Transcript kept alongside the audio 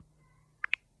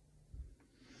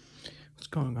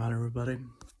going on, everybody?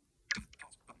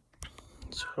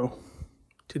 So,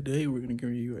 today we're going to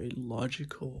give you a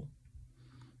logical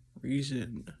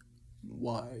reason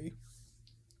why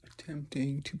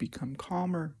attempting to become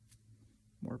calmer,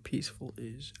 more peaceful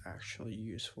is actually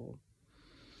useful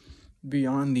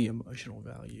beyond the emotional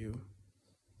value,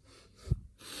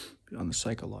 beyond the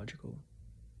psychological.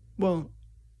 Well,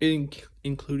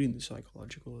 including the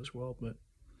psychological as well, but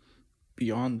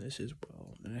beyond this as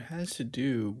well. And it has to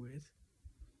do with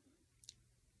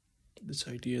this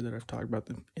idea that I've talked about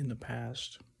in the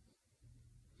past.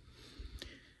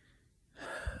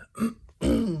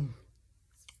 And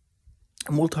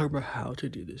we'll talk about how to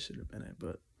do this in a minute,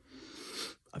 but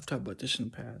I've talked about this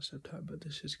in the past. I've talked about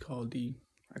this. I call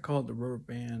it the rubber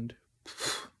band,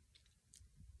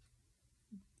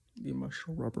 the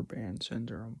emotional rubber band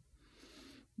syndrome,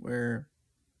 where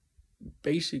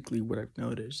basically what I've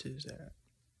noticed is that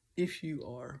if you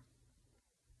are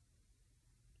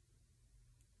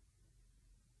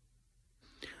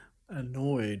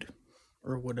annoyed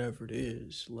or whatever it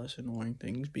is, less annoying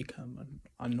things become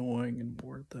annoying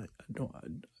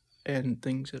and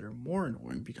things that are more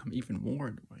annoying become even more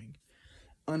annoying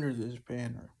under this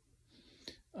banner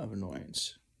of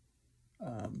annoyance.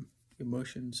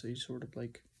 Emotions, they sort of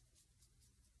like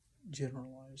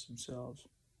generalize themselves,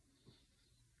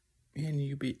 and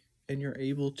you're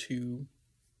able to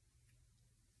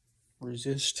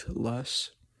resist less.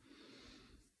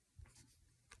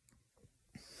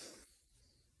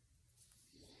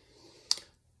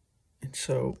 And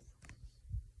so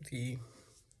the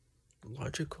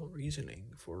logical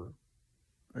reasoning for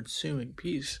pursuing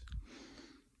peace,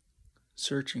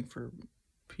 searching for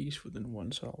peace within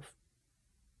oneself,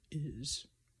 is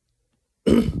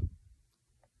to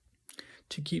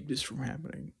keep this from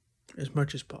happening as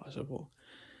much as possible.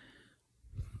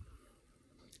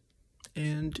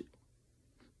 And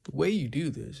the way you do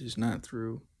this is not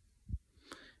through,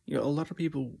 a lot of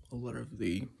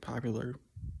the popular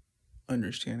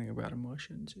understanding about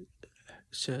emotions, it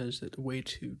says that the way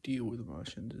to deal with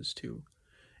emotions is to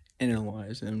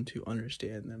analyze them, to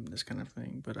understand them, this kind of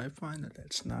thing. But I find that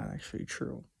that's not actually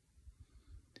true.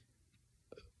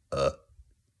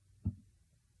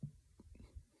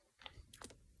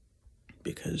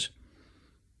 Because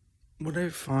what I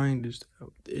find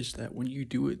is that when you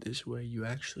do it this way, you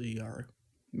actually are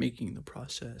making the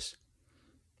process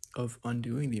of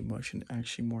undoing the emotion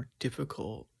actually more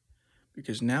difficult,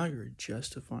 because now you're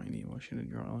justifying the emotion in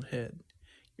your own head.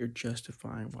 You're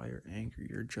justifying why you're angry.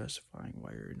 You're justifying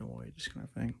why you're annoyed. This kind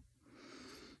of thing.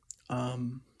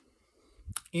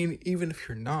 Even if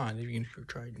you're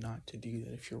trying not to do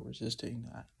that, if you're resisting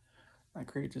that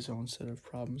creates its own set of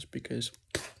problems, because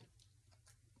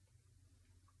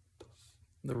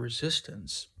the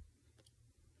resistance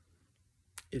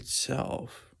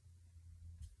itself,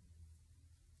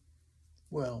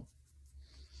 well,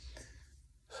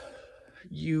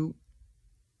 you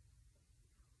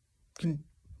can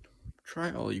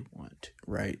try all you want,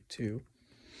 right, to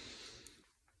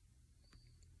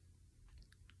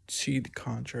see the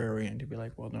contrary and to be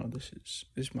like, well, no,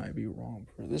 this might be wrong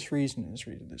for this reason.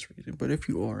 But if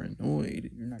you are annoyed,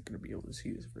 you're not going to be able to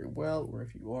see this very well, or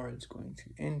if you are, it's going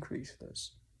to increase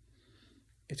this.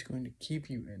 It's going to keep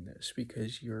you in this,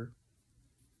 because your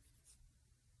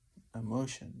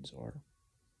emotions are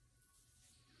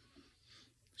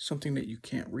something that you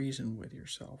can't reason with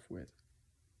yourself with.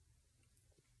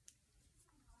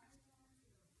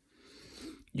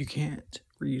 You can't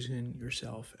reason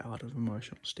yourself out of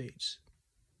emotional states.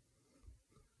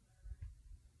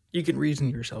 You can reason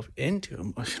yourself into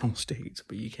emotional states,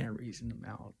 but you can't reason them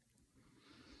out.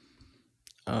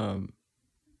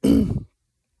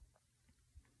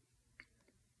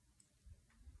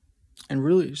 And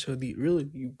really, so the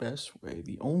best way,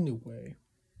 the only way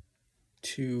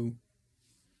to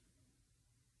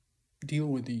deal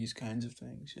with these kinds of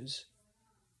things is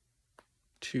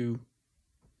to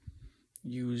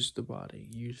use the body,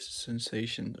 use the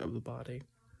sensations of the body.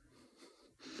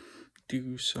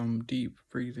 Do some deep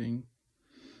breathing.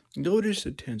 Notice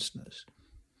the tenseness.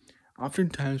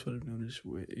 Oftentimes what I've noticed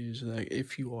is that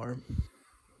if you are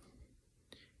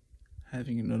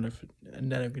having a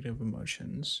negative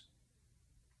emotions,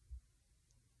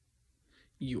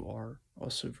 you are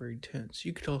also very tense.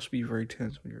 You could also be very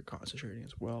tense when you're concentrating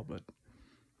as well, but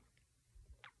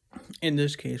in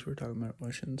this case, we're talking about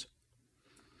emotions.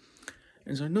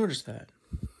 And so notice that.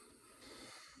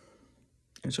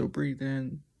 And so breathe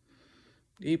in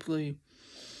deeply,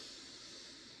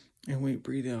 and when you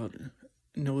breathe out,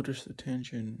 notice the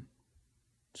tension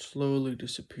slowly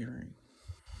disappearing.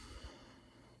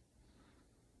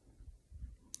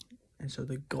 And so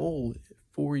the goal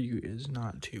for you is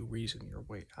not to reason your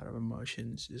way out of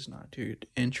emotions, is not to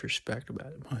introspect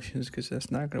about emotions, because that's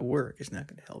not going to work. It's not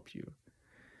going to help you.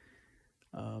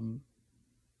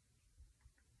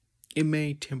 It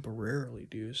may temporarily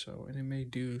do so, and it may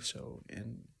do so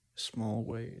in small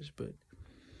ways, but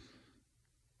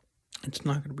it's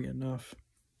not going to be enough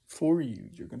for you.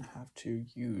 You're going to have to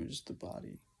use the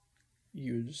body,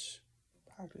 use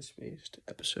practice-based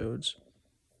episodes,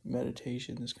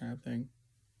 meditation, this kind of thing,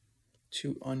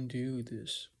 to undo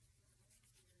this.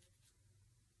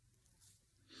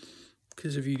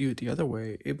 Because if you do it the other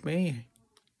way, it may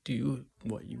do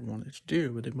what you want it to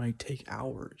do, but it might take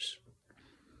hours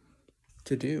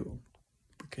to do,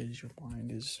 because your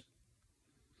mind is,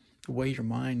 the way your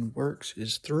mind works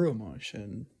is through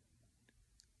emotion.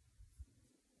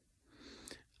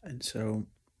 And so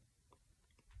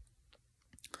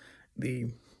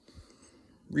the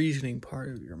reasoning part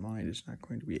of your mind is not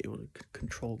going to be able to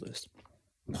control this.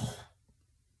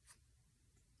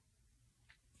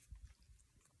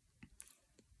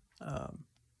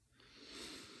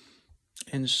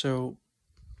 And so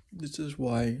this is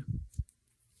why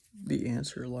the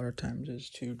answer a lot of times is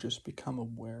to just become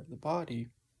aware of the body.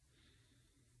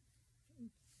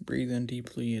 Breathe in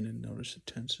deeply and notice the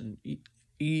tension,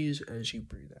 ease as you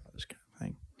breathe out, this kind of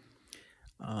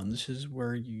thing. This is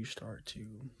where you start to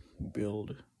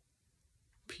build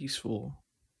peaceful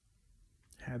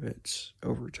habits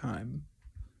over time.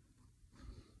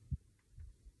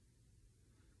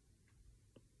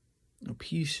 Now,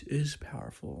 peace is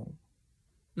powerful,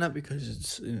 not because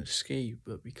it's an escape,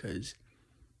 but because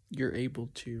you're able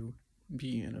to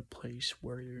be in a place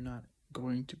where you're not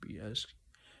going to be as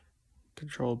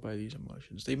controlled by these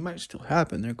emotions. They might still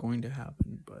happen, they're going to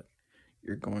happen, but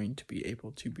you're going to be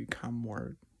able to become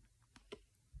more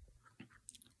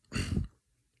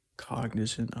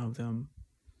cognizant of them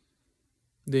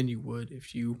than you would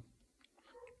if you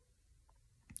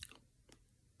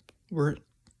were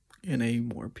in a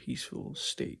more peaceful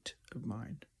state of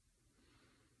mind.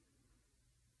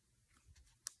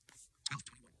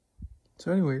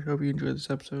 So anyways, hope you enjoyed this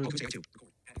episode,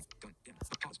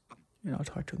 and I'll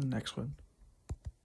talk to you in the next one.